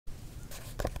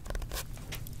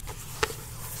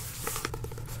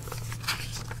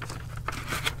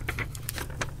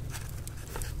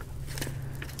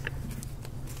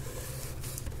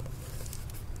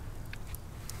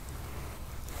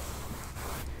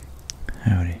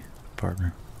Howdy,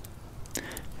 partner.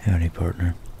 Howdy,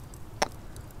 partner.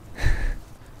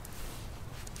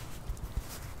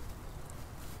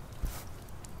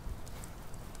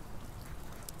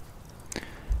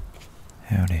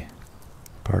 Howdy,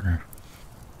 partner.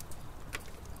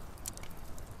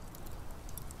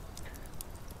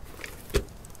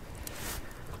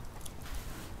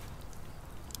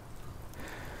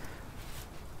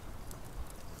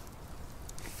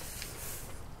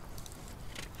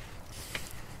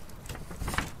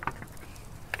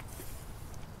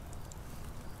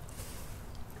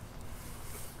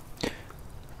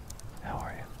 How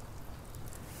are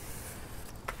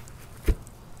you?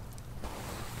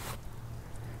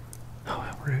 Oh,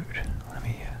 how rude. Let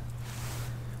me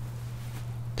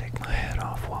take my hat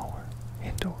off while we're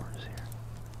indoors here.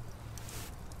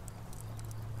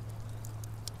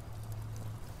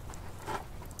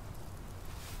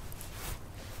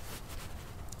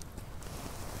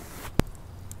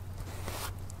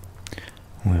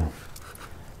 Well,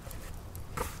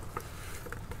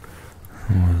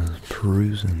 I was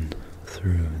perusing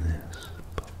through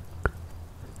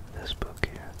this book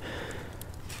here,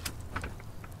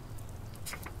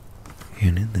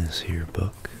 and in this here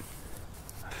book,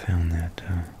 I found that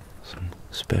some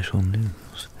special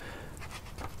news.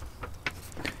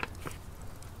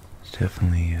 It's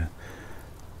definitely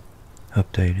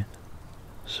updated,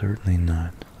 certainly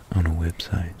not on a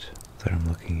website that I'm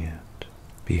looking at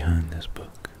behind this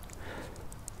book.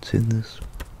 It's in this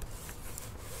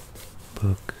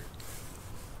book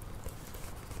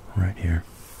right here.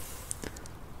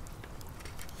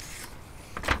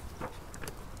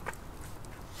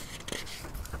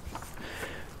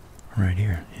 Right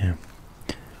here, yeah.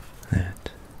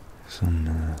 That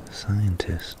some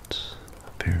scientists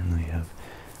apparently have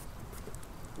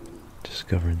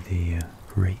discovered the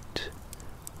Great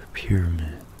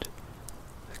Pyramid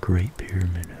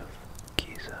of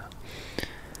Giza.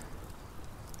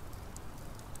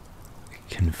 It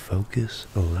can focus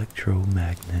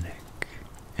electromagnetic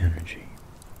energy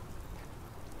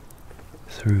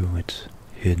through its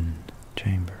hidden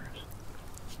chambers.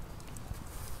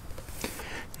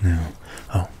 Now,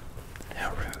 oh,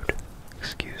 how rude.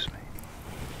 Excuse me.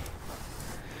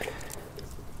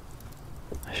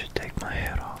 I should take my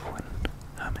hat off when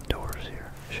I'm indoors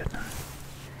here, shouldn't I?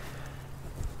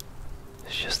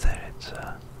 It's just that it's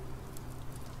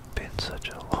been such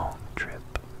a long trip.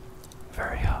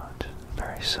 Very hot,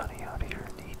 very sunny out here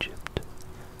in Egypt.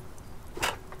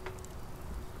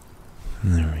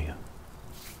 And there we go.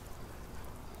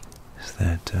 Is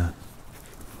that a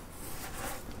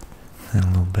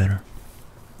little better?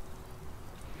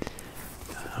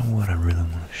 What I really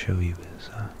want to show you is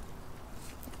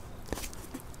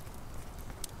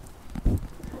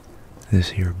this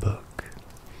here book.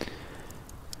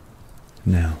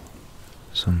 Now,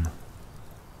 some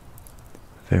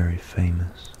very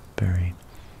famous, very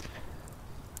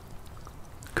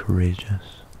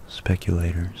courageous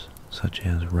speculators such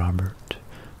as Robert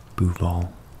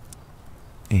Bouval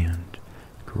and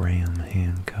Graham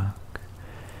Hancock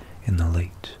and the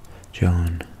late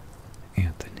John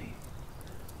Anthony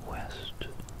West.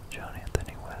 John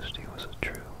Anthony West, he was a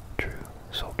true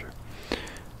soldier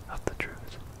of the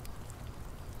truth.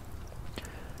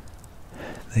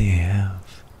 They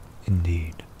have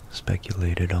indeed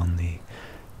speculated on the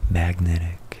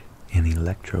magnetic and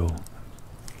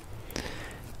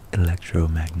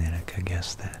electromagnetic, I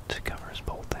guess that covers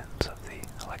both ends of the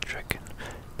electric and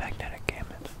magnetic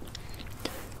gamut.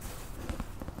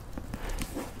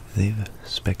 They've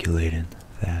speculated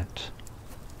that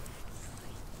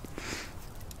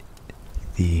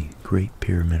the Great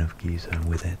Pyramid of Giza,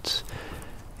 with its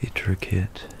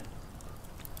intricate,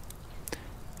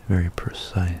 very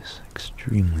precise,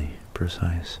 extremely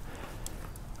precise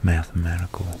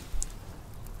mathematical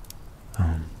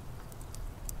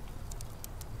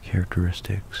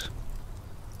characteristics,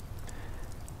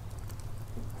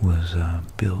 was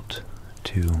built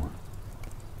to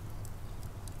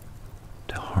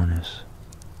harness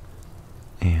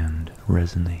and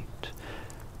resonate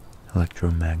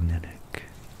electromagnetic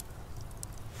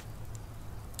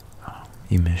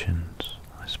emissions,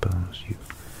 I suppose you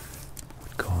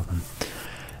would call them.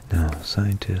 Now,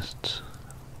 scientists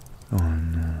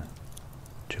on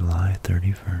July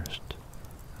 31st,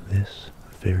 this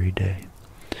very day,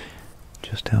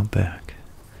 just out back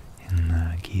in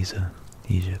Giza,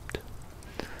 Egypt,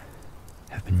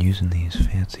 have been using these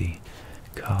fancy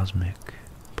cosmic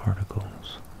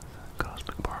particles.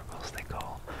 Cosmic particles they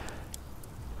call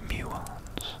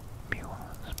muons. Muons.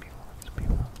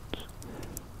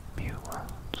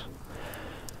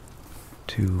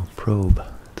 To probe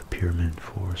the pyramid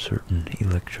for certain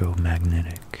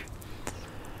electromagnetic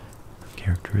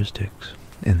characteristics.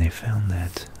 And they found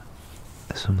that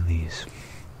some of these,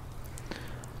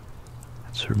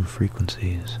 at certain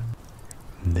frequencies,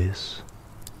 this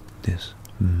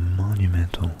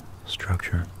monumental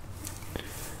structure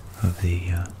of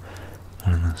the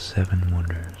one of the seven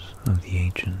wonders of the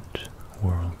ancient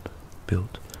world,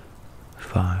 built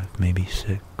 5, maybe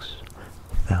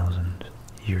 6,000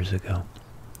 years ago,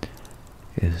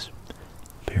 is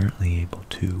apparently able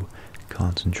to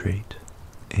concentrate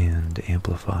and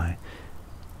amplify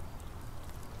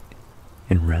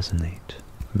and resonate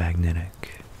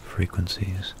magnetic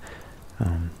frequencies,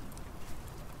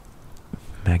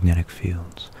 magnetic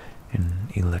fields,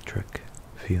 and electric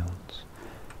fields.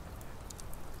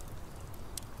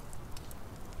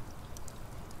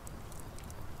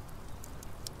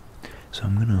 So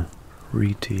I'm going to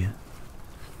read to you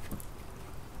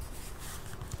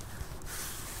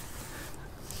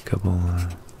a couple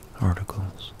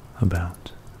articles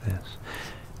about this,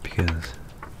 because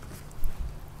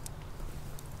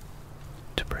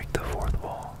to break the fourth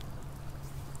wall,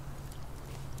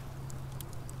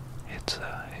 it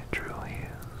truly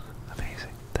is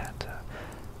amazing that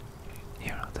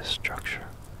this structure,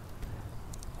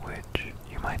 which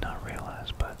you might not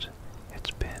realize, but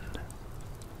it's been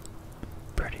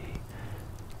pretty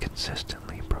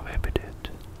consistently prohibited.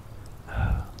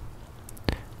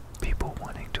 People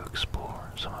wanting to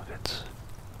explore some of its,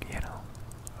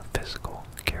 physical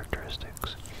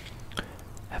characteristics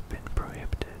have been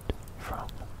prohibited from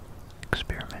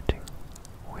experimenting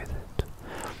with it.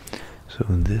 So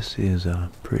this is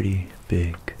a pretty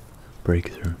big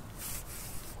breakthrough.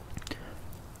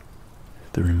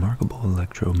 The remarkable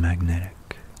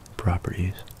electromagnetic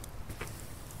properties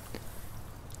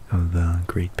of the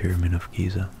Great Pyramid of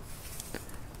Giza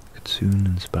could soon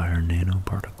inspire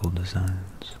nanoparticle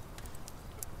designs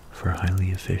for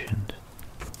highly efficient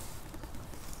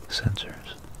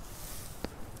sensors.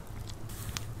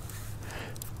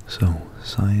 So,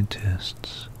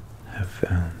 scientists have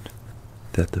found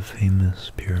that the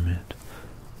famous pyramid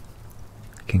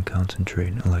can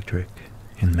concentrate electric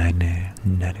and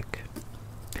magnetic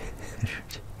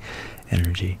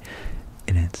energy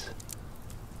in its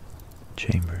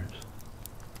chambers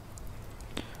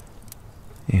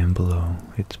and below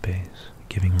its base,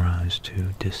 giving rise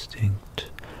to distinct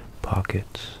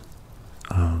pockets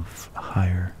of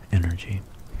higher energy.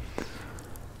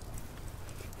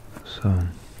 So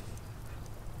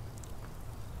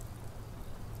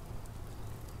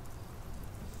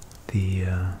the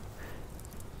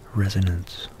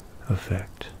resonance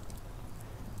effect,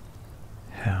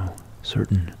 how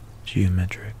certain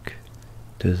geometric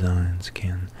designs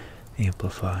can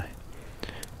amplify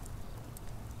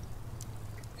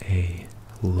a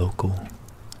local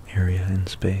area in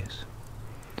space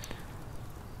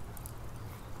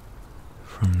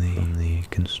from the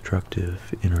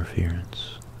constructive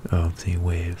interference of the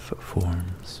wave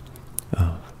forms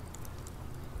of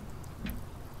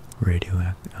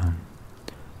radio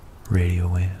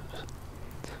waves,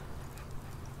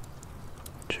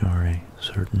 which are a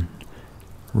certain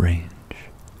range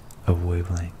of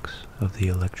wavelengths of the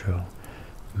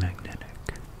electromagnetic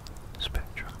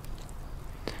spectrum.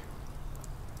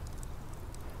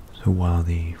 So while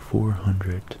the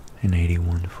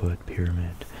 481-foot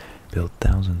pyramid built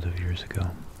thousands of years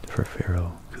ago for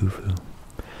Pharaoh Khufu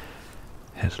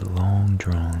has long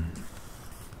drawn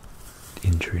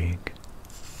intrigue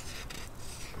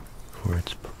for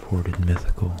its purported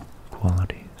mythical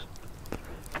qualities,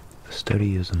 the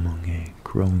study is among a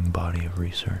growing body of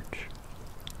research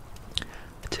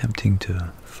attempting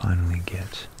to finally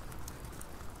get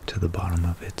to the bottom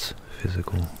of its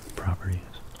physical properties.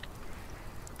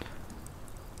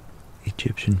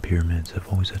 Egyptian pyramids have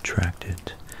always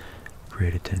attracted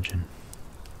great attention,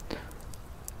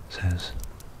 says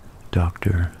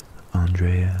Dr.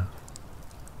 Andrei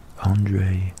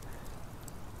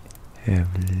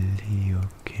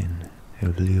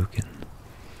Evliukin,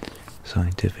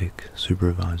 scientific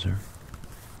supervisor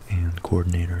and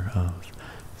coordinator of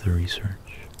the research.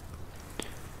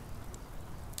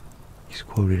 He's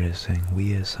quoted as saying,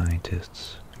 "We as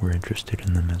scientists were interested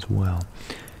in them as well,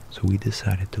 so we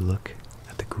decided to look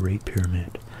at the Great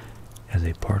Pyramid as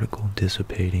a particle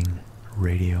dissipating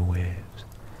radio waves.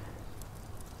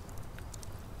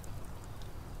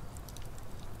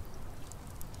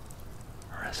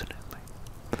 Resonantly."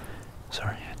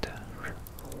 Sorry, I had to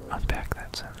unpack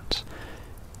that sentence.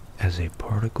 as a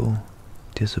particle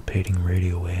dissipating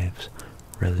radio waves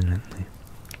resonantly.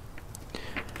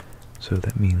 So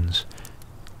that means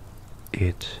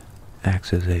it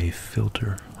acts as a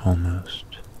filter almost,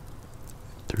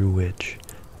 through which,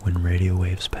 when radio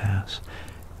waves pass,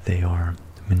 they are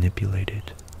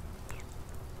manipulated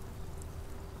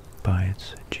by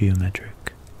its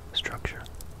geometric structure.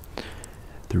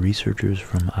 The researchers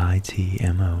from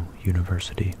ITMO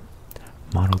University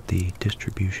modeled the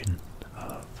distribution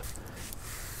of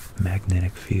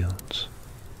magnetic fields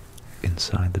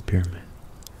inside the pyramid,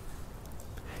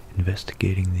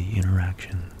 investigating the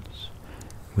interactions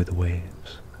with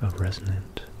waves of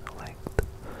resonant length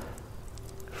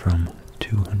from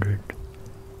 200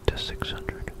 to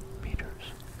 600 meters.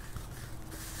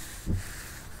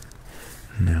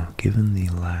 Now, given the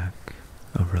lack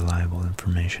of reliable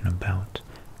information about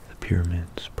the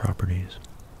pyramid's properties,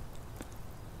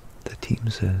 the team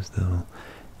says, though,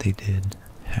 they did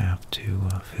have to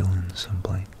fill in some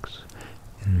blanks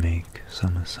and make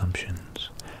some assumptions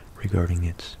regarding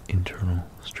its internal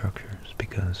structures,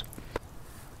 because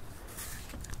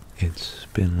it's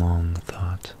been long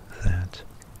thought that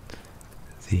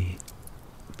the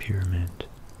pyramid,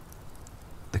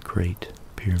 the Great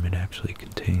Pyramid, actually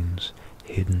contains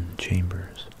hidden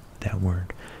chambers that were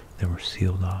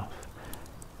sealed off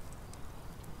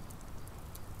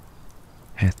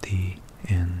at the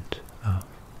end of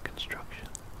construction.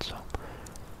 So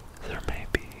there may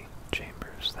be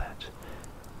chambers that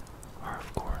are,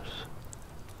 of course,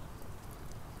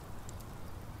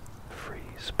 free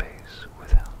space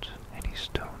without any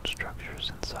stone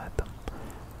structures inside them.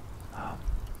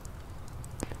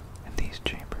 And these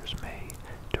chambers may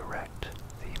direct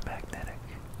the magnetic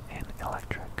and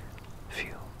electric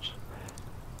fields,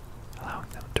 allowing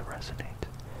them to resonate.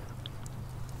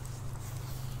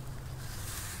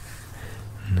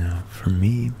 Now, for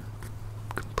me,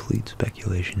 complete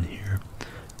speculation here,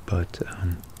 but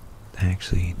I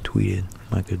actually tweeted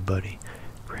my good buddy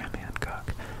Graham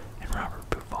Hancock and Robert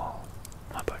Bufal,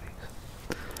 my buddies.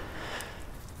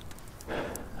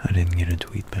 I didn't get a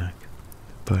tweet back,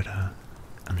 but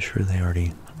I'm sure they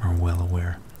already are well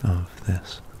aware of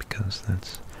this, because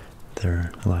that's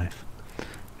their life.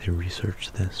 They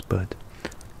researched this, but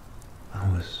I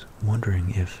was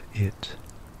wondering if it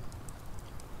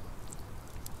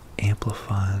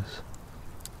amplifies,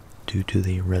 due to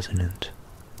the resonant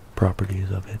properties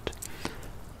of it,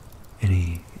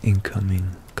 any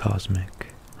incoming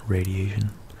cosmic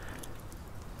radiation.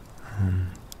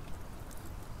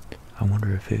 I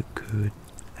wonder if it could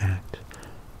act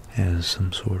as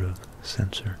some sort of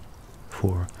sensor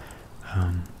for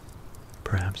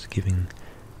perhaps giving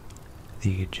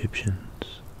the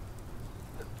Egyptians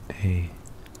a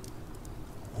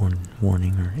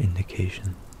warning or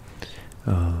indication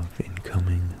of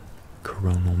incoming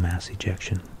coronal mass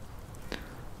ejection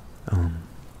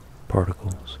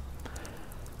particles,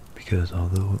 because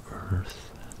although Earth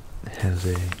has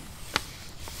a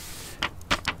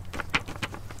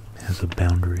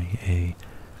boundary, a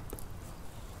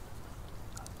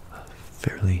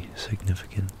fairly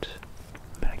significant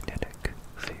magnetic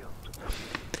field,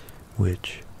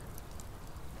 which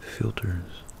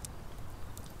filters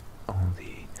all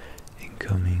the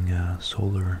incoming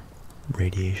solar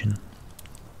radiation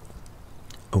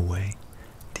away,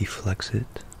 deflects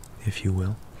it, if you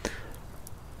will,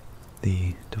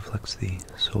 deflects the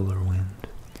solar wind,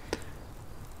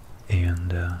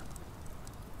 and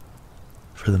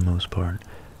for the most part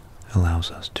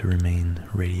allows us to remain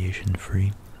radiation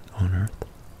free on Earth,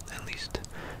 at least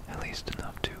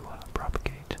enough to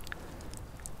propagate.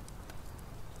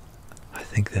 I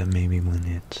think that maybe when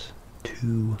it's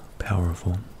too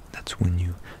powerful, that's when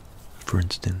you, for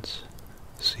instance,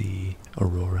 see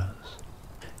auroras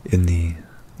in the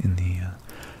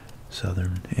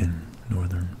southern and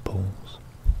northern poles.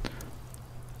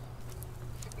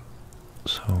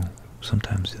 So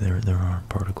sometimes there are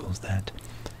particles that,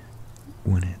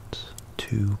 when it's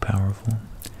too powerful,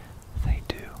 they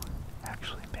do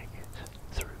actually make it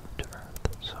through to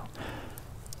Earth. So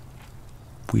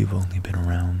we've only been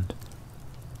around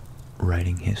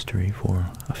writing history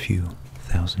for a few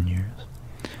thousand years.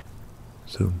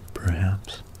 So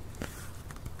perhaps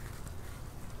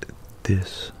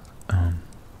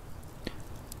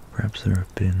perhaps there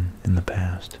have been in the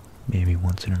past, maybe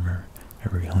once in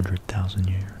every 100,000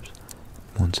 years,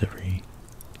 once every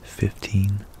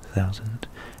 15,000,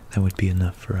 that would be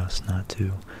enough for us not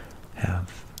to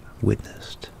have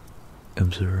witnessed,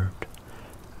 observed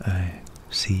a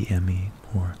CME,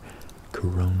 or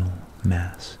coronal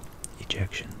mass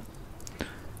ejection,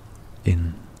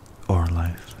 in our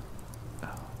life,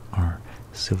 our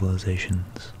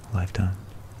civilization's lifetime.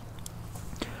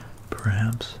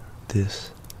 perhaps this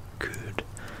could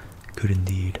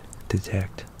indeed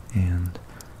detect and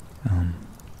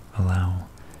allow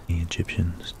the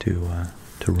Egyptians to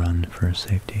run for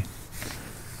safety.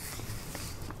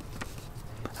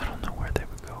 I don't know where they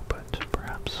would go, but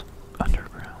perhaps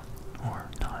underground or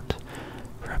not.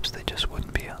 Perhaps they just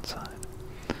wouldn't be outside.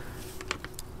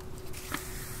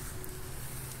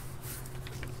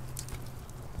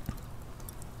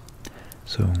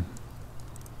 So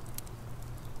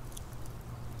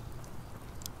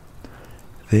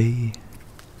the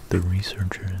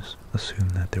researchers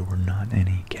assumed that there were not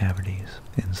any cavities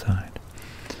inside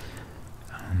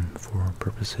for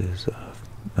purposes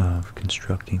of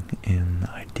constructing an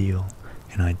ideal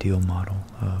model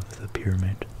of the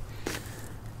pyramid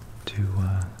to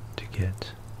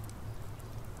get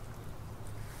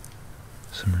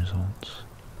some results.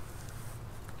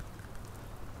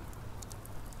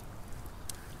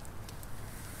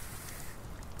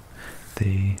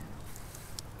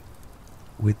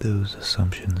 With those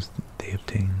assumptions, they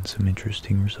obtained some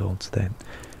interesting results that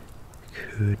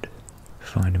could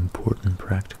find important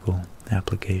practical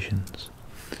applications.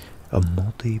 A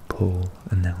multi-pole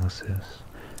analysis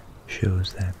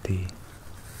shows that the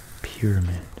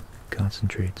pyramid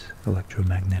concentrates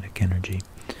electromagnetic energy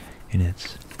in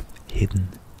its hidden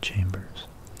chambers.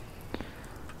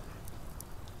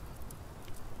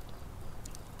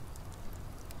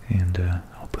 And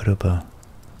I'll put up a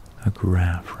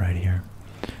graph right here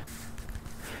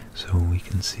so we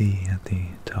can see at the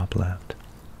top left,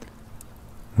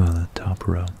 well, the top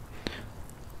row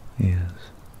is,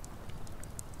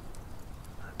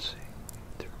 let's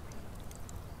see,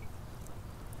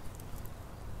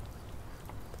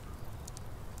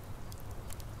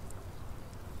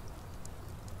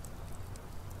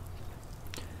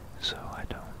 so I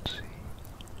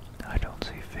don't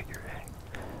see figure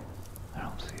A. I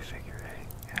don't see figure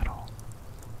A at all.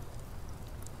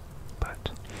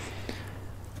 But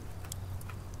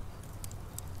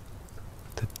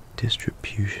the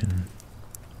distribution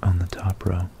on the top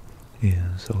row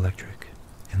is electric,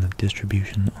 and the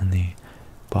distribution on the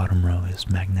bottom row is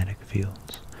magnetic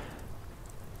fields.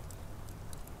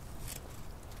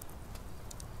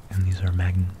 And these are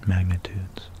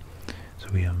magnitudes. So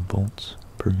we have volts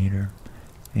per meter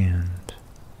and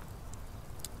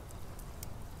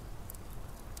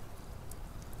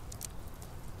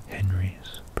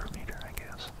henries per meter, I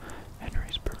guess.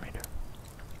 Henries per meter.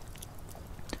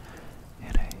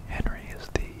 And a henry is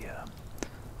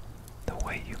the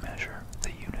way you measure,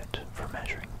 the unit for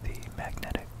measuring the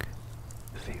magnetic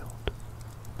field.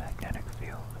 Magnetic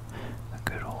field. A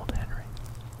good old henry.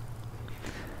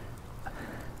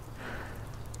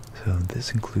 So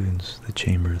this includes the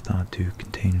chamber thought to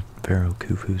contain Pharaoh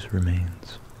Khufu's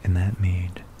remains, and that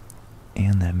made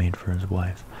for his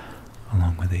wife,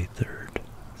 along with a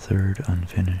third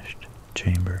unfinished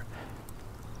chamber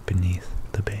beneath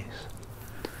the base.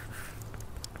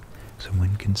 So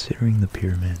when considering the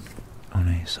pyramid on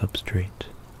a substrate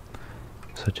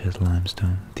such as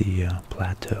limestone, the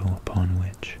plateau upon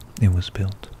which it was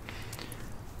built,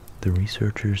 the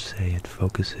researchers say it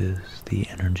focuses the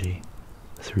energy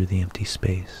through the empty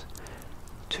space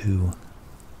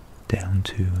down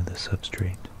to the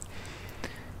substrate.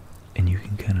 And you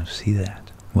can kind of see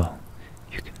that. Well,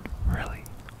 you can really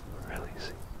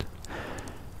see it.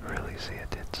 Really see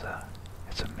it.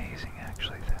 It's amazing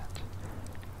actually that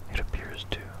it appears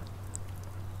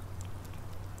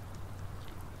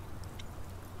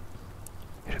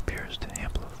to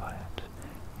amplify it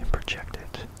and project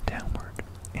it downward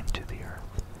into the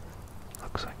earth.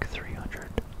 Looks like 300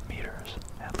 meters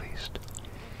at least.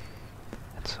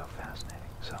 It's so fascinating.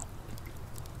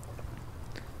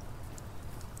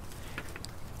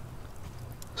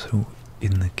 So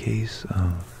in the case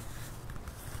of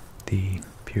the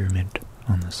pyramid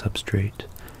on the substrate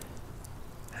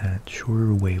at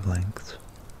shorter wavelengths,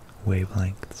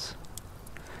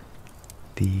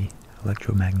 the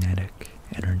electromagnetic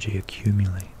energy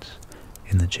accumulates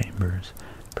in the chambers,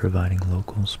 providing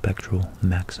local spectral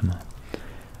maxima,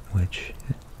 which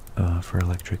for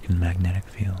electric and magnetic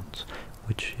fields,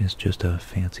 which is just a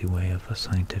fancy way of a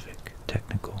scientific,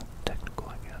 technical,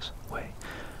 I guess, way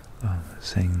of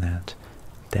saying that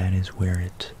is where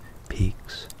it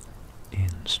peaks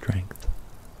in strength.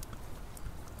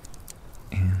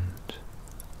 And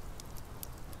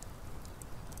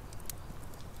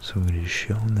so it is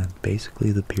shown that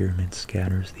basically the pyramid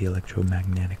scatters the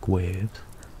electromagnetic waves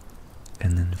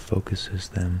and then focuses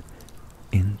them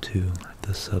into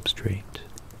the substrate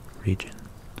region.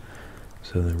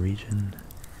 So the region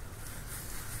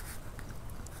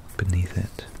beneath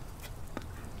it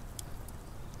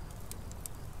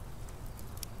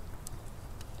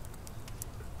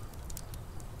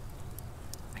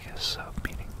sub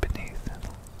meaning beneath, and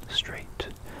straight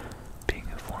being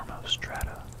a form of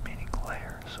strata meaning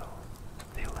layer, so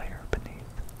the layer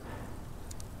beneath.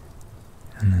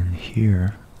 And then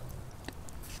here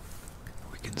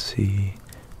we can see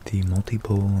the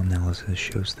multipole analysis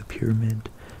shows the pyramid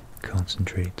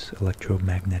concentrates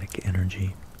electromagnetic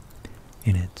energy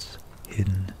in its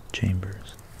hidden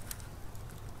chambers.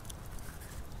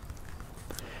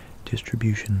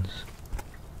 Distributions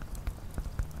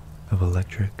of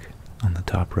electric on the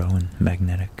top row and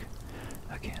magnetic,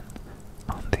 again,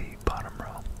 on the bottom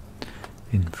row,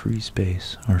 in free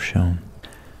space are shown.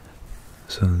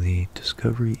 So the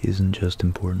discovery isn't just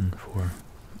important for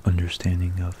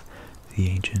understanding of the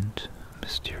ancient,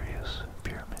 mysterious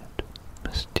pyramid.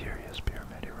 Mysterious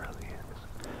pyramid, it really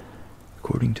is.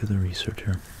 According to the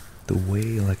researcher, the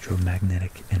way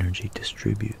electromagnetic energy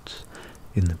distributes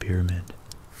in the pyramid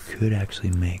could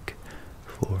actually make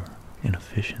for an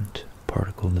efficient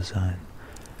particle design.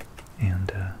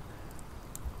 And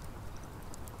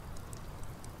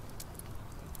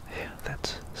yeah,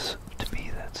 to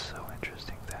me that's so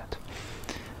interesting that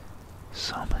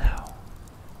somehow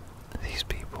these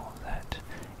people, that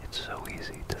it's so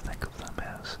easy to think of them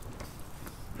as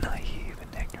naive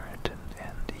and ignorant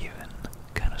and even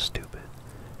kind of stupid,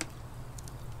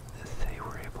 that they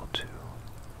were able to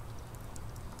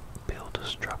build a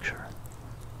structure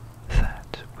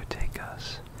that would take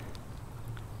us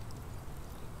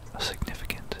a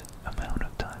significant amount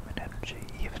of time and energy,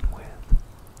 even with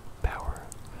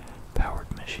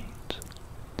powered machines,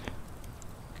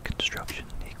 construction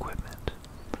equipment,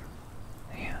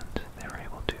 and they were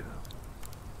able to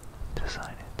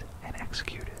design it and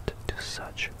execute it to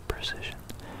such precision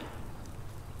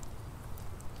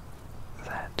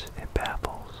that it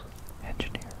baffles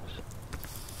engineers.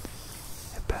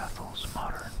 It baffles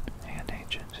modern and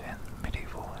ancient and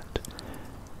medieval and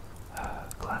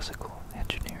classical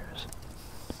engineers.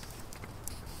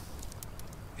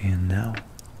 And now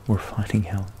we're finding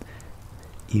out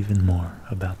even more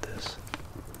about this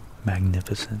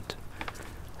magnificent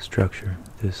structure,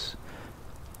 this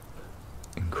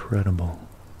incredible,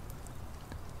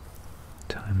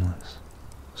 timeless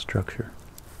structure.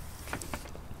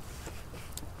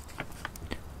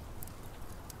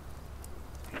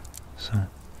 So,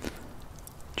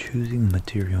 choosing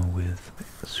material with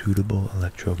suitable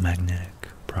electromagnetic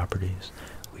properties,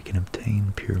 we can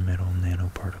obtain pyramidal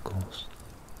nanoparticles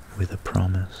with a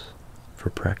promise for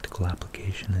practical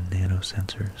application in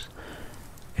nanosensors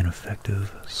and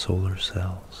effective solar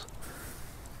cells.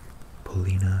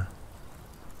 Polina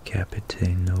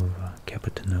Capitanova,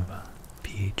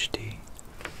 PhD,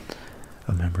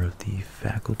 a member of the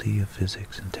Faculty of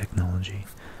Physics and Technology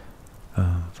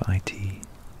of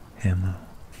ITMO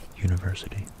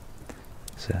University,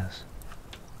 says,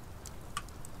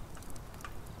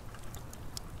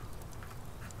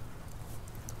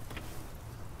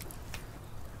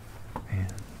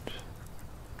 and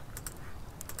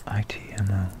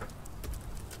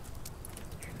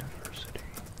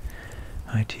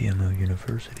ITMO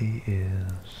University is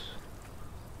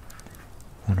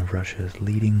one of Russia's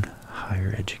leading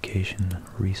higher education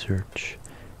research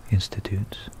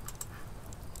institutes.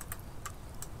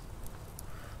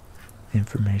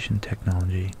 Information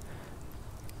technology,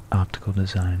 optical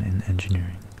design, and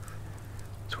engineering.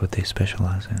 It's what they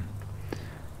specialize in.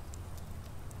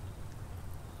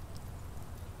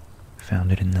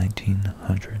 Founded in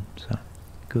 1900, so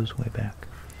it goes way back.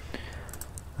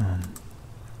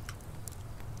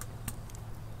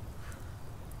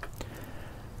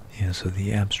 Yeah, so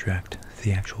the abstract,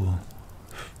 the actual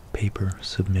paper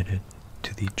submitted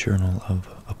to the Journal of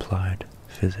Applied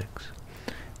Physics,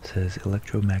 says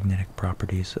electromagnetic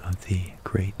properties of the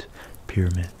Great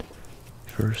Pyramid.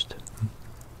 First,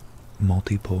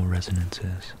 multipole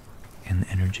resonances and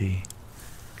energy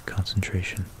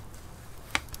concentration.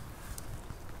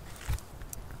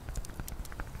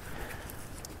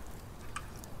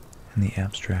 And the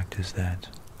abstract is that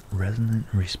resonant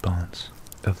response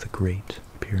of the Great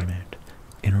Pyramid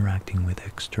interacting with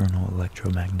external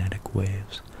electromagnetic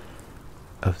waves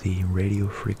of the radio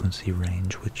frequency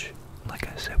range, which, like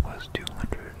I said, was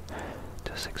 200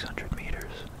 to 600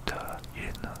 meters. Duh, you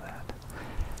didn't know that.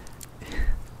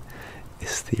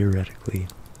 Is theoretically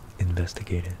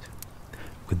investigated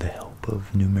with the help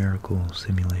of numerical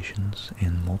simulations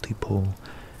and multipole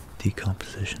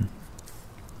decomposition.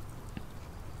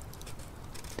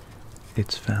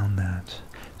 It's found that,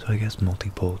 so I guess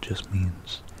multipole just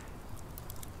means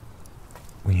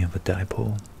when you have a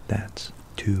dipole, that's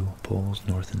two poles,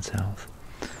 north and south.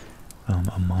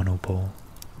 A monopole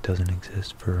doesn't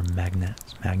exist for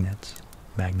magnets.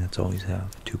 Magnets always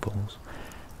have two poles.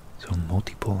 So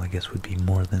multipole, I guess, would be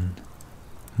more than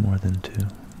two,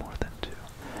 more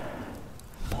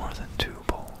than two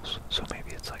poles. So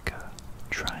maybe it's like a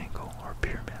triangle or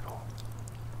pyramidal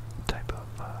type of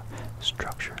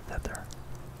structure that they're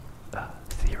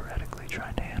theoretically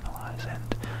trying to analyze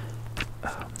and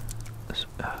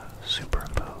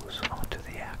superimpose onto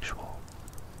the actual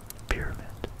pyramid.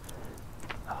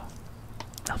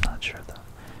 I'm not sure though.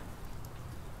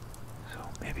 So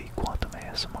maybe quantum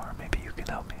ASMR, maybe you can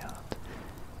help me out.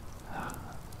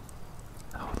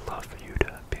 I would love for you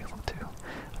to be able to.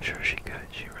 I'm sure she could.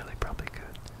 She really probably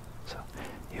could. So,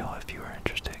 if you are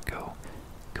interested, go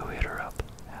hit her up.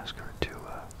 Ask her to,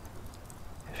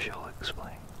 if she'll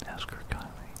explain. Ask her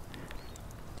kindly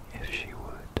if she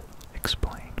would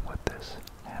explain what this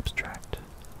abstract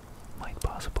might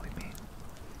possibly mean.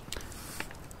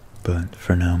 But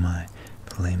for now, my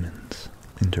layman's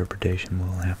interpretation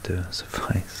will have to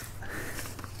suffice.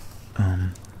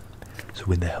 So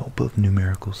with the help of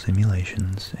numerical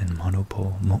simulations and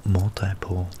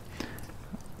multipole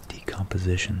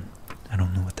decomposition, I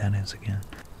don't know what that is again,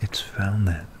 it's found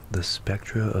that the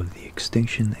spectra of the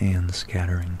extinction and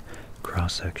scattering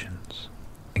cross-sections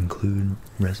include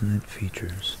resonant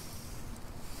features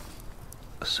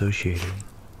associated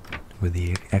with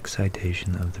the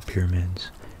excitation of the pyramid's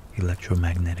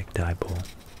electromagnetic dipole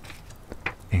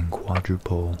and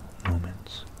quadrupole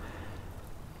moments.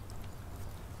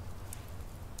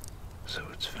 So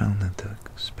it's found that the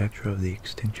spectra of the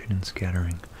extinction and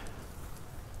scattering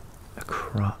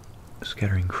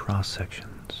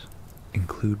cross-sections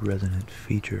include resonant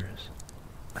features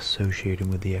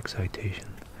associated with the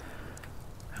excitation.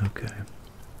 Okay.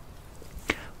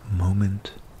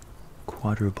 Moment,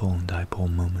 quadrupole and dipole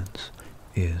moments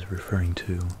is referring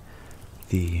to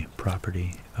the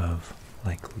property of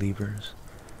like levers,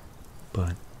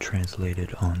 but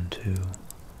translated onto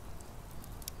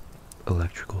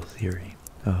electrical theory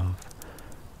of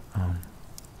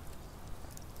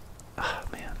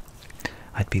man,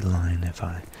 I'd be lying if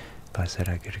I said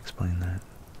I could explain that.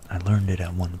 I learned it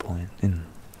at one point and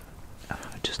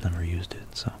I just never used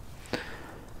it. So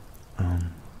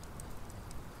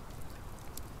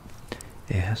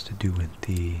it has to do with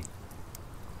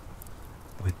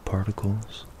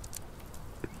particles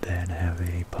that have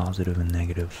a positive and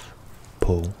negative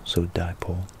pole, so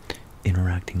dipole,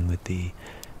 interacting with the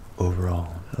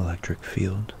overall electric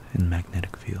field and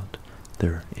magnetic field.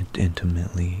 They're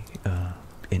intimately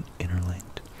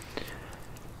interlinked,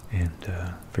 and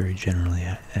very generally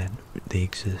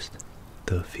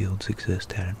the fields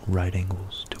exist at right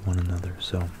angles to one another.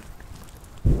 So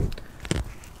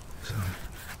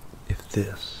if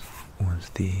this was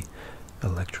the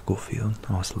electrical field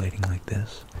oscillating like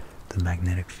this, the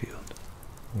magnetic field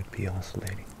would be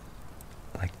oscillating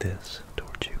like this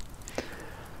towards you.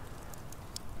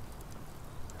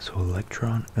 So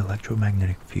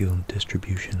electromagnetic field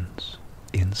distributions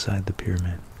inside the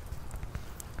pyramid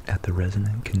at the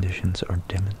resonant conditions are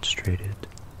demonstrated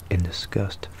and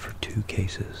discussed for two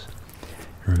cases.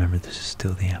 And remember, this is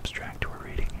still the abstract we're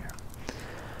reading here.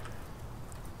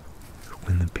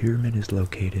 When the pyramid is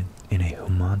located in a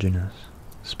homogeneous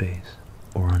space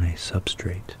or on a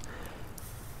substrate,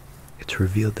 it's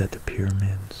revealed that the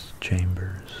pyramid's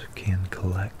chambers can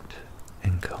collect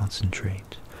and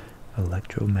concentrate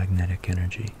electromagnetic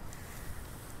energy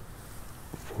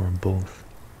for both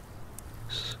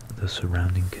the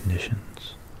surrounding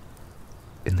conditions.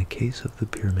 In the case of the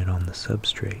pyramid on the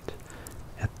substrate,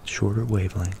 at shorter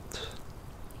wavelengths,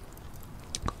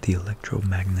 the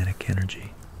electromagnetic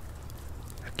energy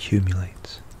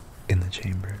accumulates in the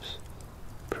chambers,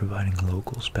 providing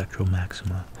local spectral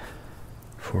maxima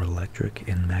for electric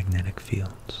and magnetic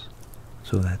fields.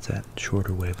 So that's at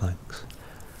shorter wavelengths.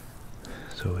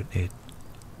 So it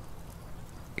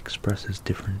expresses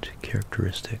different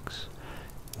characteristics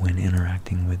when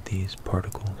interacting with these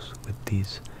particles, with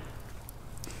these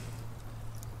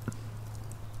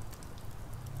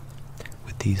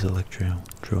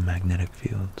electromagnetic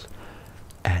fields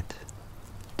at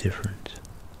different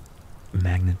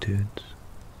magnitudes,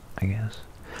 I guess.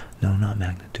 No, not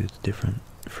magnitudes, different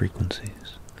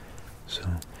frequencies. So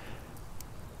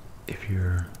if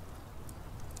you're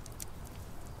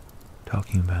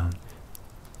talking about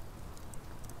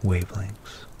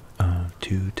wavelengths of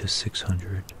 200 to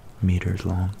 600 meters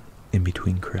long in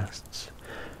between crests,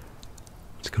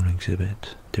 it's going to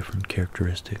exhibit different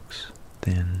characteristics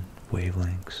than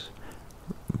wavelengths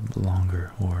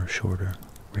longer or shorter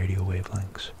radio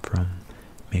wavelengths from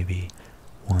maybe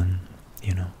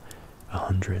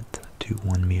 1/100th to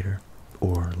 1 meter,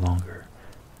 or longer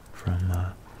from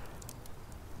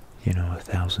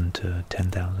 1,000 to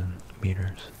 10,000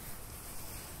 meters.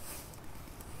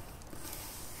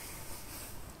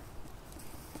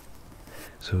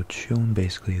 So it's shown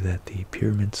basically that the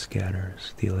pyramid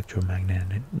scatters the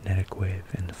electromagnetic wave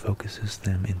and focuses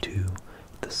them into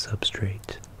the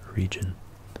substrate region.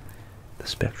 The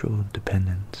spectral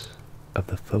dependence of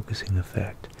the focusing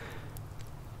effect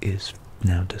is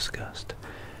now discussed.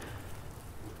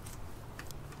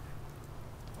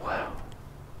 Wow.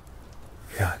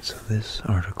 God, so this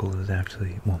article is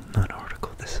actually, well, not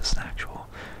article, this is an actual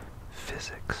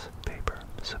physics paper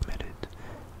submitted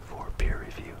for peer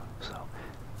review. So,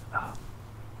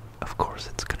 of course,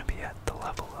 it's going to be at the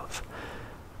level of,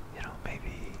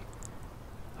 maybe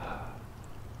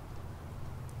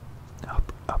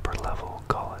upper level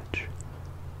college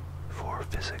for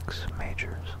physics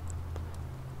majors.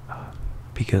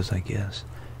 Because I guess,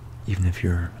 even if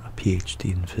you're a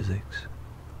PhD in physics,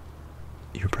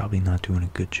 you're probably not doing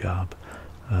a good job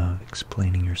of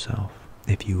explaining yourself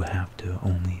if you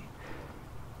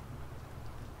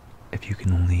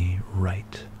can only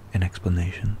write an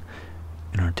explanation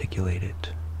and articulate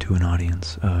it to an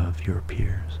audience of your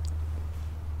peers.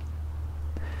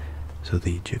 So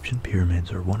the Egyptian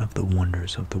pyramids are one of the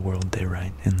wonders of the world, they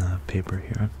write in the paper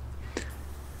here,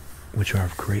 which are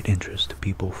of great interest to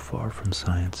people far from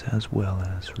science as well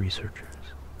as researchers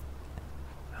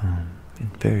in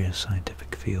various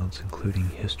scientific fields, including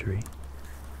history,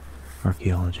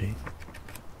 archaeology,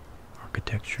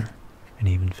 architecture, and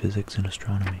even physics and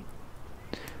astronomy.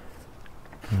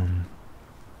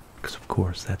 Because of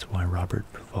course that's why Robert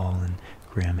Duvall and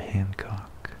Graham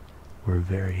Hancock were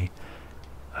very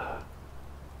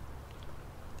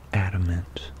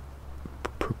adamant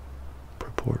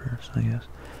purporters, I guess.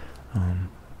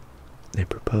 They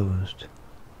proposed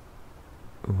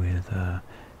with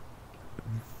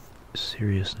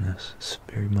seriousness,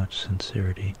 very much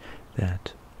sincerity,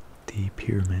 that the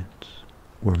pyramids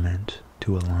were meant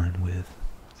to align with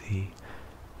the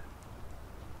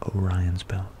Orion's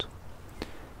belt.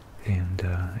 And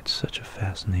it's such a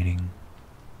fascinating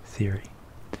theory.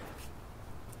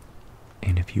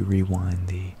 And if you rewind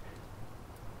the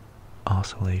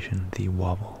oscillation, the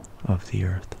wobble of the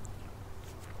Earth,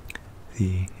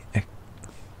 the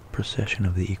precession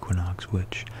of the equinox,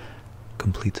 which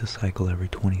completes a cycle every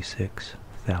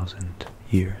 26,000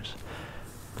 years,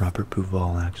 Robert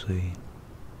Duvall actually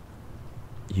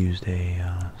used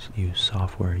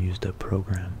used a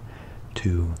program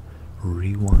to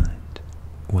rewind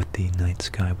what the night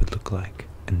sky would look like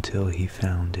until he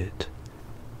found it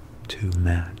to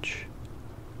match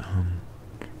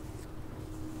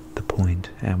the point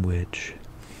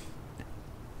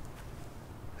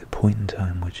in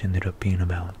time which ended up being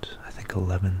about, I think,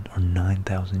 11 or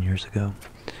 9,000 years ago,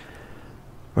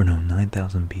 or no,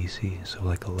 9,000 BC, so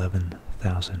like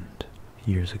 11,000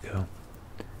 years ago.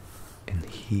 And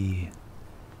he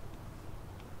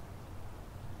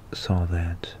saw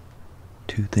that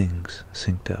two things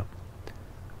synced up.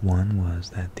 One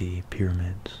was that the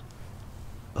pyramids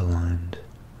aligned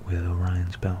with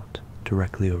Orion's belt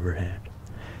directly overhead,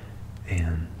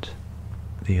 and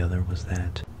the other was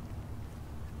that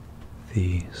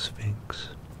the Sphinx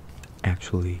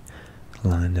actually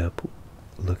lined up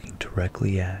looking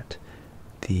directly at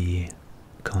the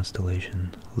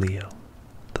constellation Leo,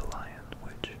 the lion,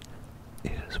 which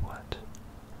is what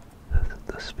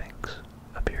the Sphinx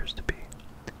appears to be,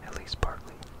 at least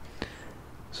partly.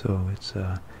 So it's,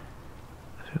 to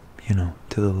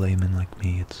the layman like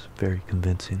me, it's very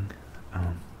convincing.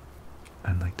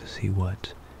 I'd like to see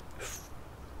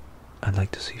I'd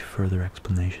like to see further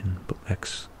explanation,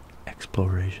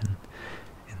 exploration,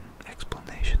 and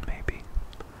explanation maybe,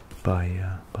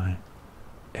 by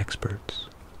experts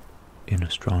in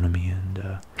astronomy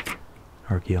and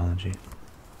archaeology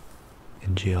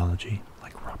and geology,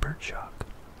 like Robert Schoch.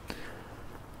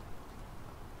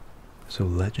 So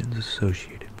legends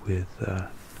associated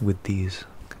with these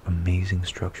amazing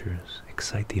structures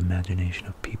excite the imagination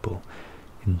of people,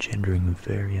 engendering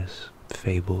various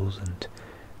fables and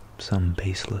some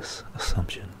baseless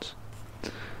assumptions.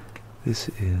 This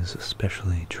is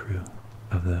especially true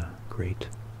of the Great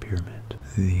Pyramid,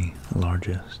 the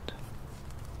largest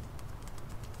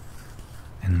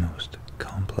and most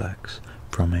complex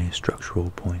from a structural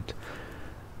point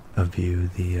of view.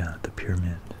 The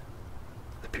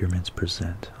pyramids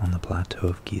present on the plateau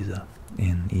of Giza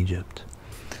in Egypt.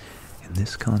 In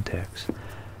this context,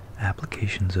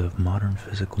 applications of modern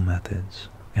physical methods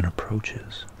and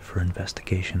approaches for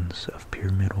investigations of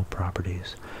pyramidal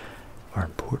properties are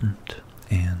important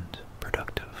and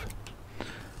productive.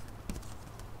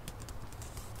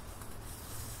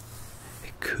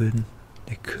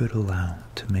 It could allow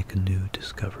to make a new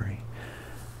discovery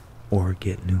or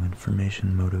get new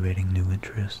information motivating new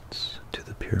interests to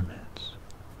the pyramids.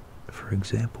 For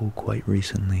example, quite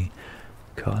recently,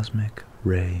 cosmic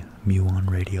ray muon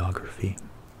radiography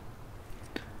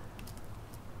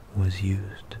was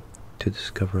used to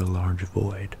discover a large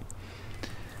void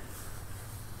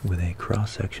with a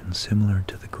cross-section similar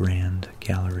to the Grand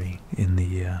Gallery in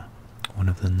the one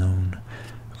of the known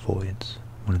voids,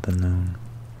 one of the known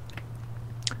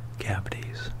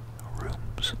cavities,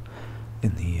 rooms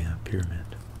in the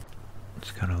pyramid.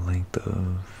 It's got a length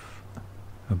of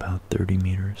about 30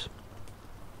 meters.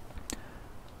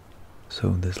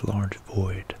 So this large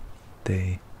void,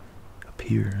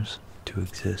 appears to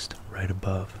exist right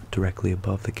above, directly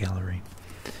above the gallery,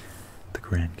 the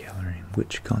Grand Gallery,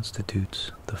 which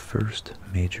constitutes the first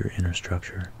major inner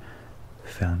structure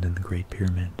found in the Great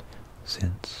Pyramid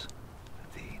since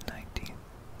the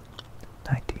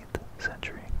 19th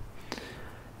century.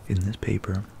 In this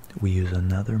paper, we use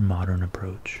another modern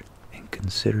approach and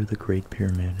consider the Great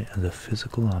Pyramid as a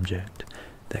physical object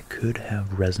that could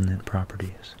have resonant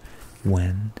properties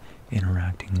when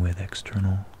interacting with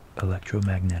external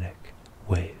electromagnetic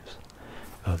waves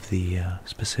of the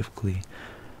specifically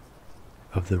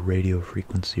of the radio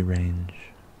frequency range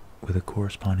with a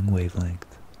corresponding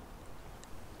wavelength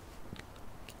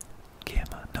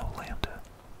gamma, no lambda,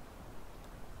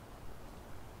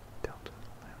 delta,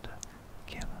 lambda,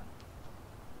 gamma,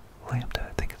 lambda,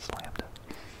 I think it's lambda.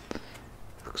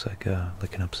 It looks like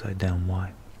an upside down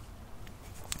Y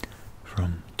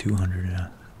from 200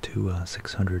 to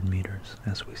 600 meters,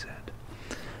 as we said.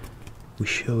 We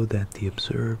show that the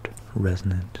observed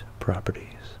resonant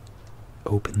properties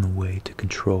open the way to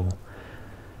control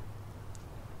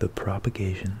the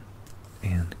propagation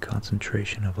and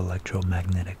concentration of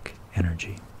electromagnetic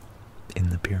energy in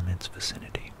the pyramid's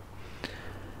vicinity.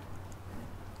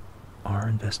 Our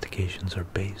investigations are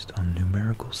based on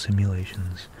numerical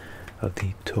simulations of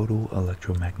the total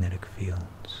electromagnetic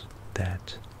fields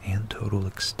and total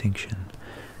extinction,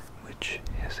 which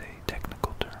is a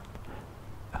technical term,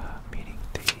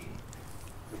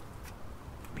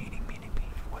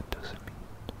 what does it mean?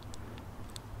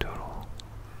 Total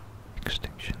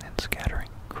extinction and scattering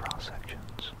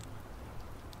cross-sections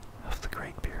of the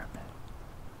Great Pyramid.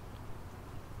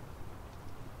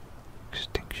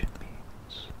 Extinction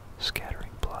means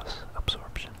scattering plus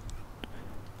absorption.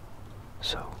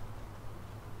 So,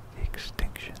 the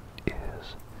extinction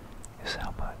is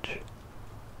how much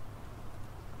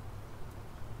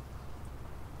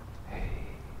a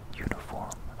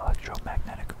uniform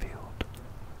electromagnetic field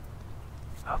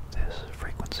of this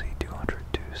frequency, 200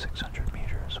 to 600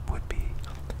 meters, would be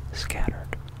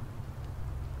scattered,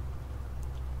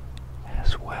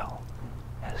 as well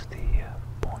as the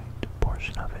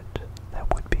portion of it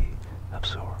that would be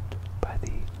absorbed by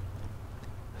the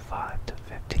 5 to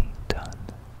 15 ton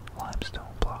limestone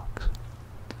blocks.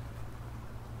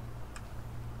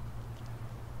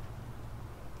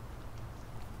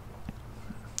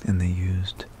 And they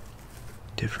used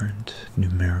different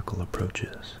numerical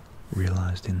approaches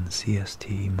realized in the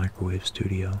CST Microwave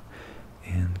Studio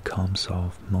and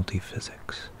ComSolve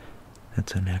Multiphysics.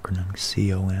 That's an acronym,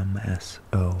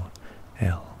 COMSOL,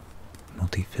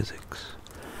 Multiphysics.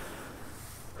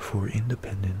 For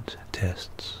independent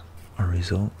tests, our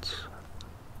results,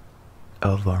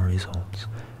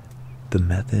 the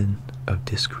method of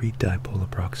discrete dipole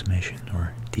approximation,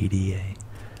 or DDA,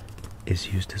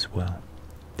 is used as well.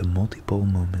 The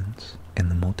multipole moments and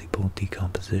the multipole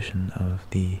decomposition of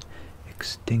the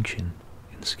extinction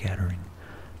and scattering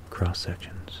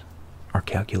cross-sections are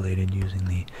calculated using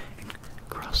the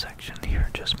cross-section here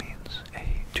just means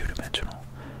a two-dimensional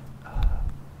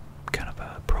kind of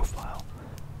a profile,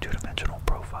 two-dimensional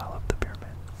profile of the pyramid.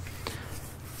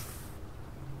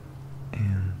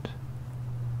 And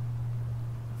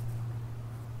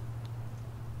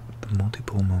the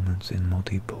multipole moments and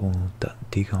multipole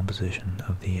decomposition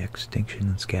of the extinction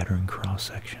and scattering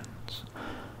cross-sections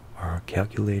are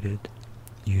calculated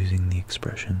using the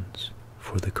expressions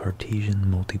for the Cartesian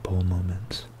multipole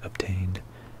moments obtained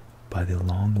by the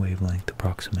long wavelength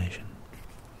approximation.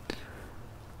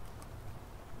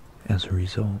 As a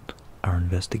result, our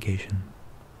investigation...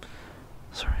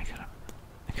 Sorry,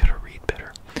 I gotta read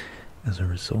better. As a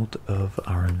result of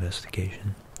our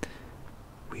investigation,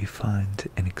 we find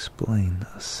and explain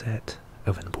a set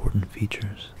of important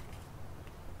features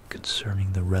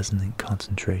concerning the resonant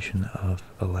concentration of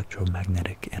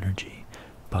electromagnetic energy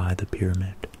by the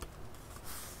pyramid.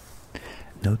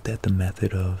 Note that the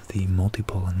method of the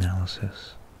multipole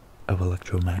analysis of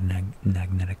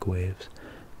electromagnetic waves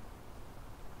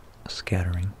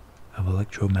scattering,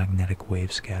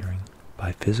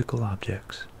 by physical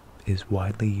objects is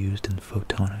widely used in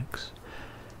photonics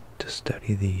to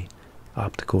study the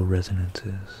optical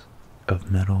resonances of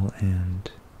metal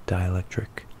and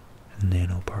dielectric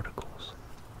nanoparticles.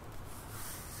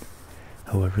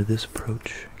 However, this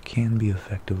approach can be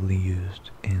effectively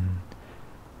used in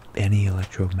any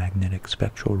electromagnetic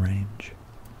spectral range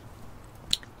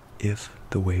if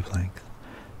the wavelength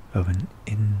of an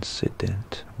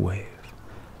incident wave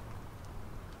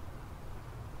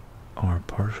are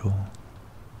partial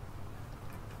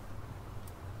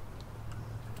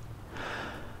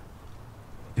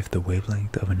if the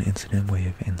wavelength of an incident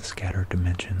wave and the scatter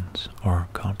dimensions are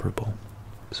comparable.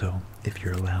 So if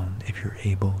you're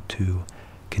able to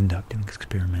conduct an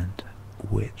experiment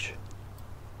which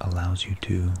allows you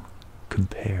to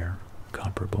compare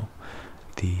comparable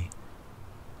the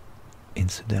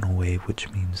incidental wave, which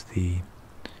means the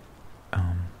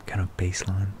kind of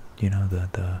baseline, you know,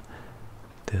 the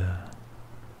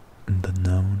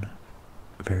known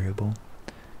variable.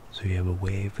 So you have a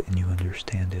wave and you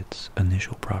understand its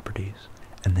initial properties,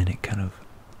 and then it kind of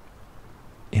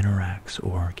interacts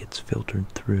or gets filtered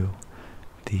through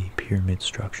the pyramid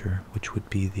structure, which would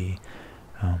be the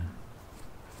I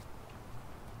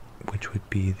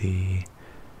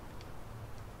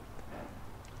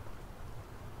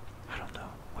don't know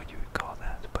what you would call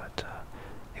that, but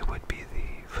it would be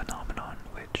the phenomenon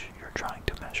which you're trying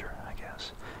to measure, I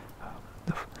guess.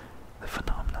 The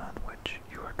phenomenon which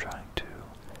you are trying to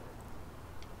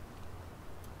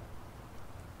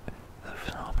the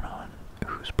phenomenon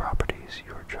whose properties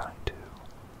you are trying to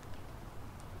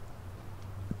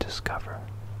discover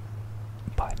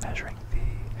by measuring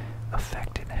the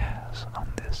effect it has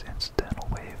on this incidental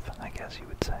wave, I guess you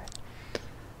would say.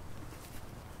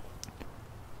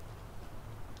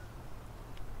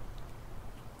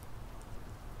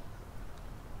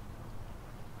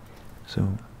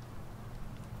 So,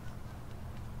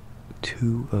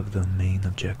 two of the main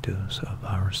objectives of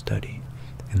our study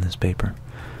in this paper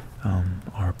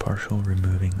are partial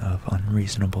removing of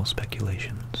unreasonable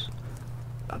speculations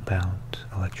about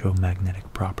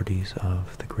electromagnetic properties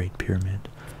of the Great Pyramid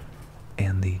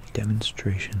and the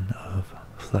demonstration of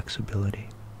flexibility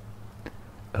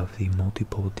of the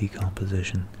multiple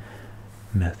decomposition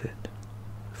method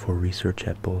for research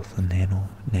at both the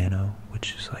nano,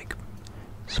 which is like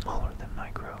smaller than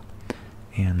micro,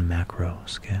 and macro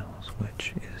scales,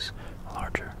 which is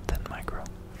larger than micro.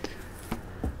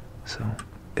 So,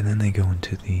 and then they go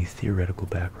into the theoretical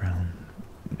background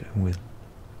with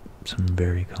some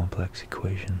very complex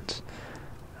equations.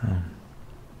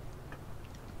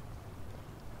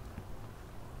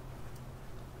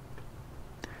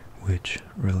 Which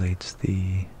relates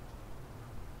the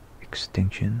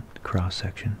extinction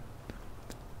cross-section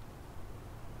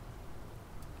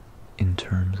in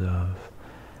terms of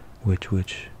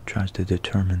which tries to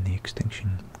determine the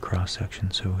extinction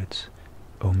cross-section. So it's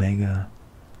omega,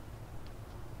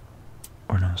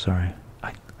 or no, sorry,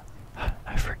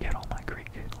 I forget all my Greek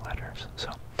letters.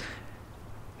 So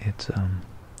it's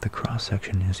the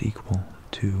cross-section is equal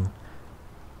to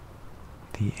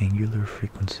the angular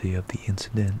frequency of the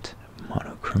incident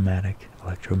monochromatic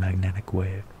electromagnetic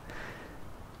wave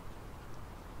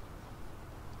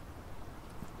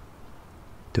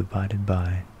divided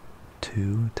by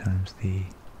 2 times the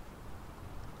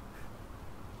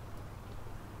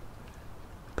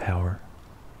power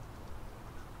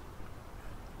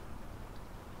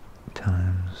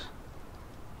times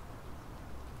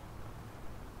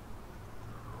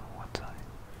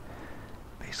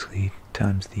basically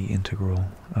times the integral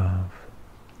of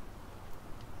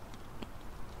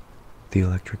the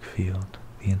electric field,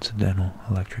 the incidental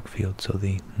electric field, so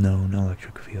the known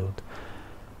electric field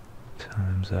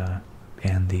times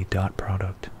and the dot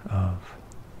product of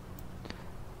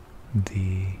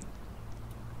the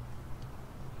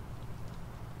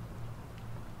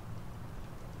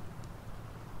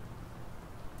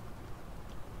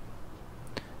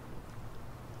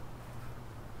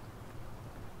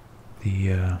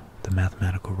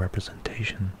mathematical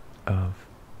representation of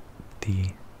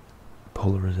the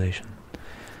polarization.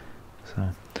 So,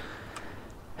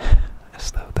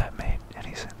 as though that made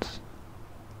any sense,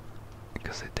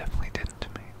 because it definitely didn't to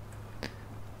me.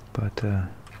 But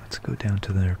let's go down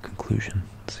to their conclusion,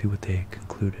 see what they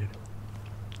concluded.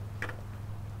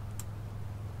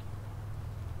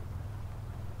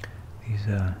 These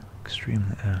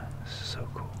extremely, this is so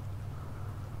cool.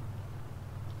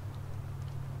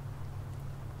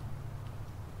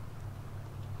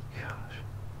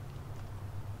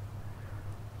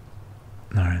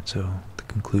 Alright, so the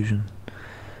conclusion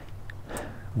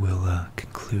will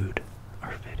conclude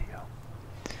our video.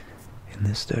 In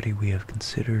this study we have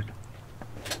considered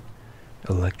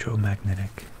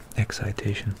electromagnetic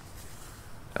excitation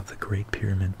of the Great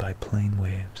Pyramid by plane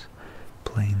waves,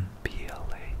 plane PL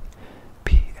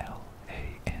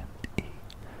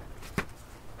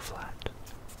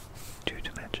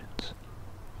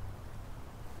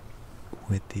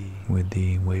with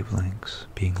the wavelengths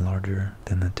being larger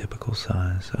than the typical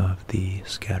size of the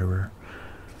scatterer.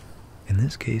 In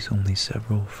this case, only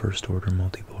several first-order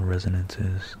multipole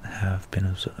resonances have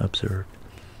been observed.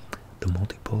 The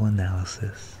multipole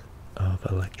analysis of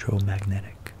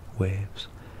electromagnetic waves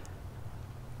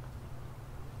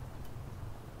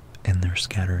and their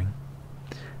scattering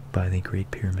by the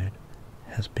Great Pyramid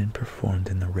has been performed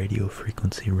in the radio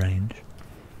frequency range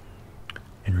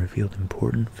and revealed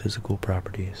important physical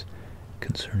properties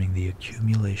concerning the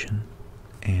accumulation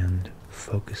and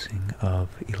focusing of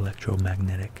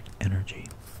electromagnetic energy.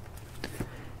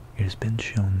 It has been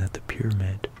shown that the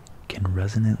pyramid can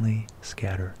resonantly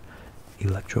scatter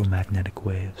electromagnetic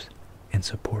waves and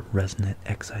support resonant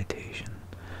excitation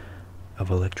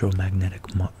of electromagnetic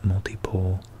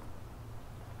multipoles,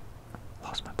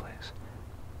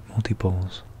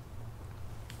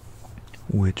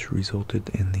 which resulted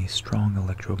in the strong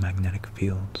electromagnetic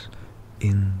fields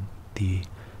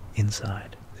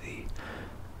inside the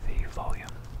volume,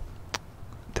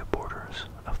 the borders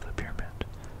of the pyramid.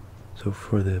 So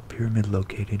for the pyramid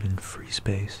located in free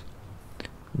space,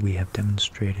 we have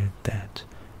demonstrated that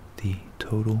the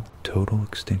total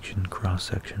extinction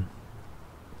cross-section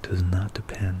does not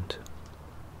depend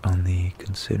on the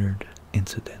considered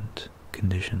incident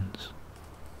conditions.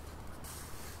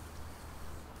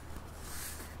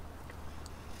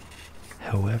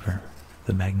 However,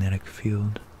 the magnetic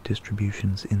field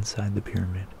distributions inside the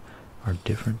pyramid are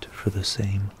different for the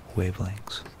same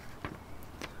wavelengths.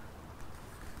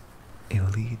 It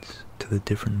leads to the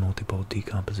different multipole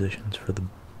decompositions for the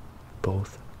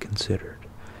both considered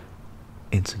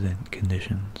incident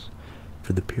conditions.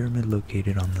 For the pyramid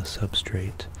located on the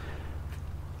substrate,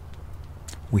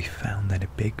 we found that it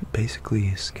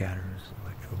basically scatters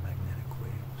electromagnetic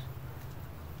waves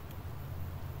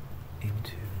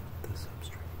into the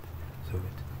substrate. So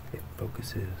it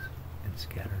focuses and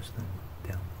scatters them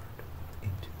downward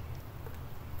into the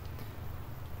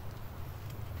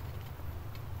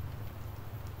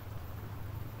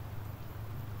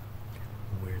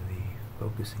where the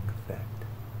focusing effect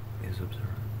is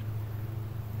observed.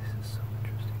 This is so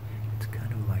interesting. It's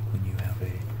kind of like when you have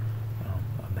a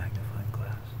magnifying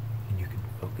glass and you can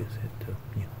focus it to,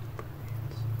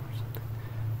 birds or something,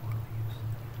 or leaves.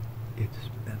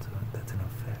 That's an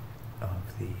effect of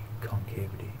the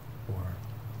concavity or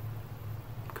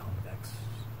convex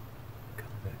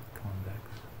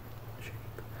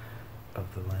shape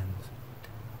of the lens,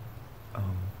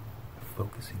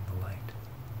 focusing the light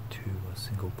to a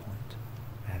single point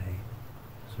at a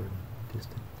certain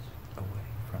distance away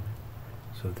from it.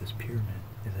 So this pyramid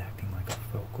is acting like a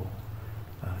focal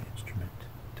instrument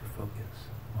to focus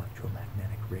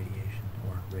electromagnetic radiation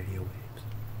or radio waves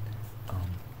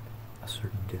a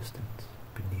certain distance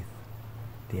beneath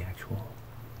the actual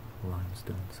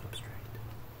limestone substrate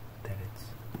that it's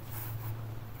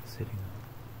sitting on.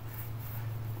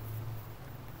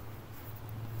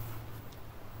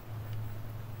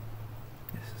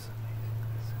 This is amazing.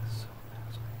 This is so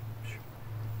fascinating.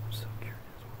 I'm so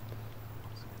curious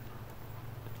what's going on.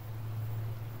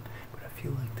 But I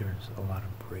feel like there's a lot of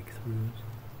breakthroughs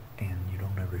and you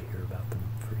don't ever hear about them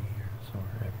for years or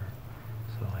ever.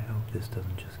 So I hope this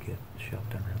doesn't just get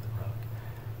shoved under the rug.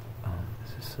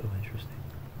 This is so interesting.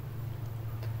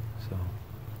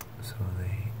 So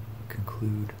they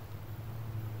conclude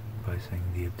by saying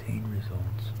the obtained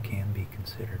results can be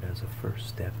considered as a first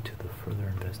step to the further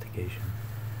investigation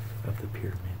of the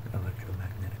pyramid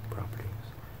electromagnetic properties,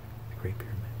 the Great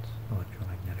Pyramid's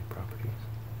electromagnetic properties,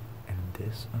 and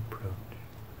this approach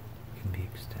can be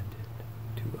extended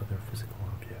to other physical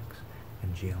objects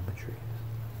and geometries.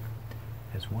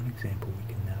 As one example,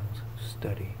 we can now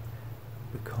study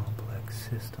the complex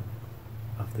system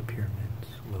of the pyramids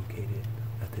located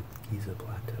at the Giza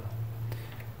plateau.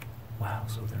 Wow,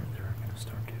 so they're going to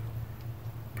start to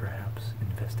perhaps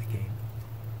investigate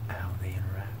how they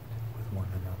interact with one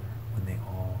another when they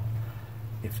all,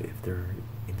 if they're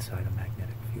inside a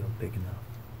magnetic field big enough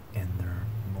and there are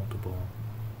multiple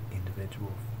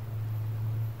individual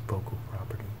focal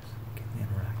properties can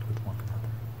interact with one another.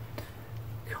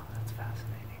 God, that's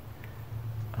fascinating.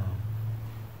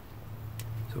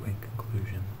 So in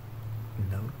conclusion,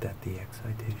 note that the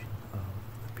excitation of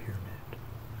the pyramid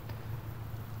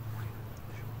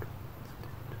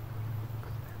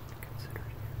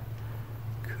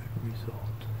could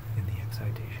result in the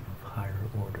excitation of higher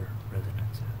order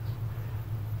resonances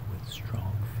with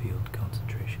strong field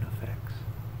concentration effects,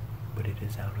 but it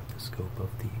is out of the scope of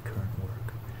the current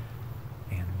work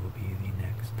and will be the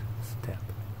next step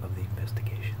of the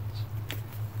investigations.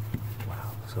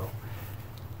 Wow, so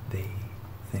they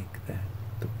think that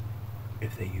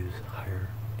if they use higher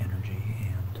energy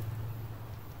and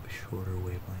shorter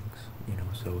wavelengths, you know,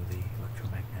 so the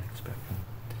electromagnetic spectrum,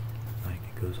 like,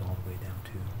 it goes all the way down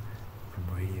to, from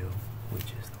radio, which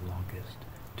is the longest,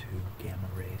 to gamma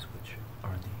rays, which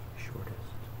are the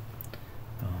shortest,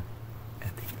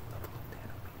 at the level of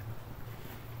nanometers.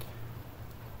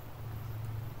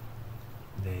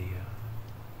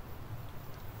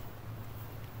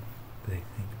 They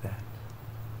think that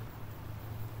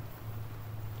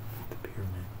the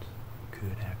pyramid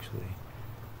could actually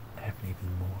have an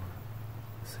even more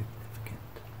significant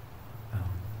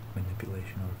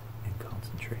manipulation of and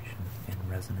concentration and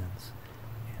resonance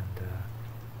and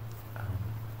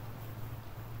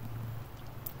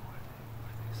what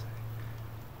do they say?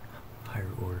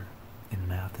 Higher order. In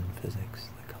math and physics,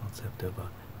 the concept of a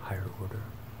higher order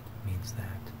means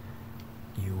that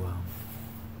you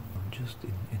just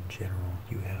in general,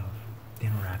 you have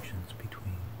interactions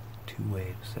between two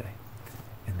waves, say,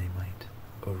 and they might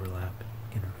overlap,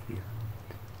 interfere,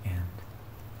 and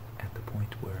at the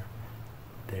point where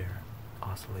their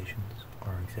oscillations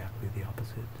are exactly the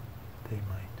opposite, they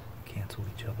might cancel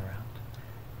each other out,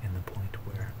 and the point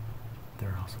where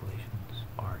their oscillations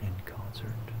are in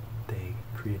concert, they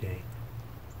create a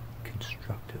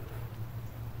constructive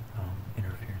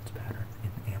interference pattern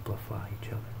and amplify each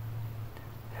other.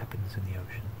 Happens in the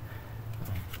ocean.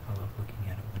 I love looking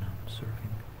at it when I'm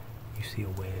surfing. You see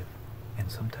a wave,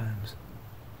 and sometimes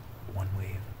one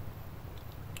wave,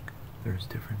 there's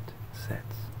different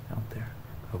sets out there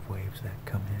of waves that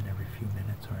come in every few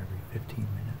minutes or every 15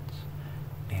 minutes,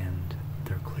 and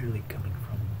they're clearly coming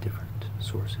from different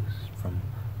sources from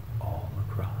all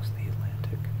across the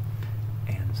Atlantic,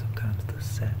 and sometimes the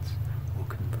sets will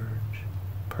converge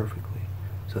perfectly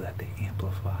so that they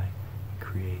amplify and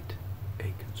create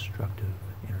a constructive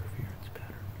interference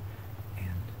pattern.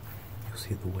 And you'll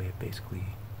see the wave, basically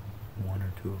one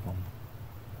or two of them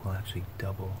will actually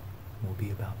will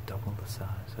be about double the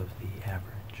size of the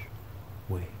average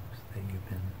waves that you've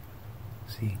been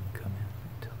seeing come in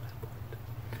until that point.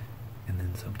 And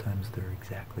then sometimes they're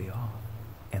exactly off,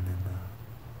 and then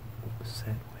the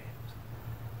set waves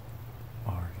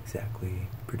are exactly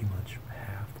pretty much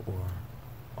half or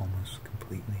almost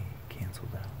completely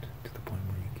canceled out to the point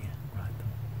where you can't ride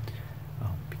them,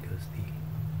 because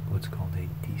what's called a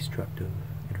destructive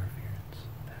interference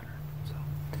pattern. So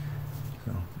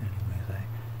anyways,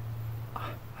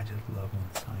 I just love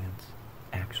when science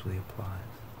actually applies